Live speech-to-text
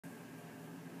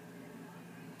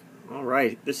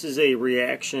Alright, this is a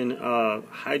reaction of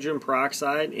hydrogen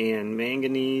peroxide and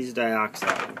manganese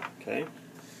dioxide. Okay,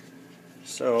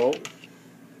 so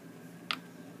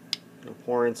I'll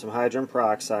pour in some hydrogen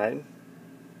peroxide.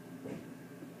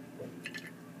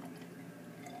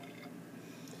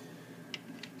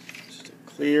 Just a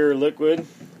clear liquid. It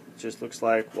just looks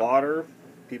like water.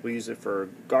 People use it for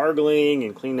gargling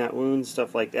and clean out wounds,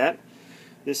 stuff like that.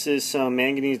 This is some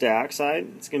manganese dioxide.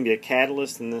 It's going to be a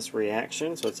catalyst in this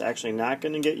reaction, so it's actually not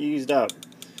going to get used up.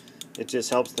 It just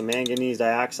helps the manganese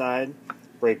dioxide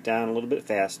break down a little bit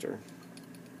faster.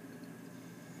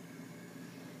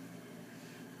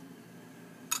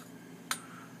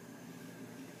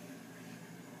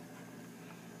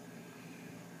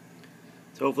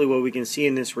 So hopefully what we can see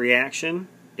in this reaction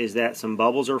is that some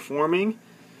bubbles are forming,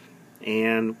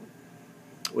 and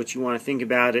what you want to think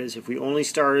about is if we only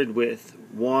started with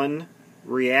one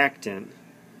reactant,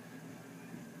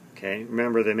 okay,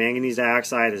 remember the manganese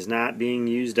dioxide is not being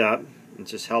used up,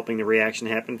 it's just helping the reaction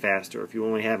happen faster. If you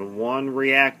only have one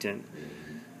reactant,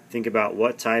 think about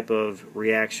what type of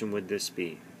reaction would this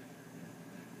be.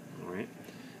 Alright,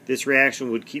 this reaction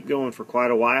would keep going for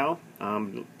quite a while.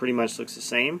 Pretty much looks the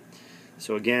same.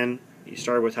 So again, you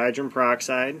start with hydrogen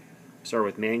peroxide, start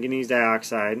with manganese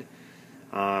dioxide,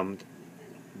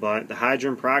 but the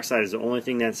hydrogen peroxide is the only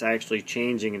thing that's actually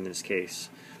changing in this case.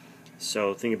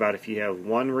 So think about if you have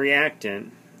one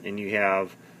reactant and you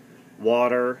have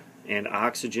water and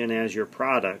oxygen as your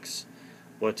products,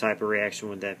 what type of reaction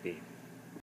would that be?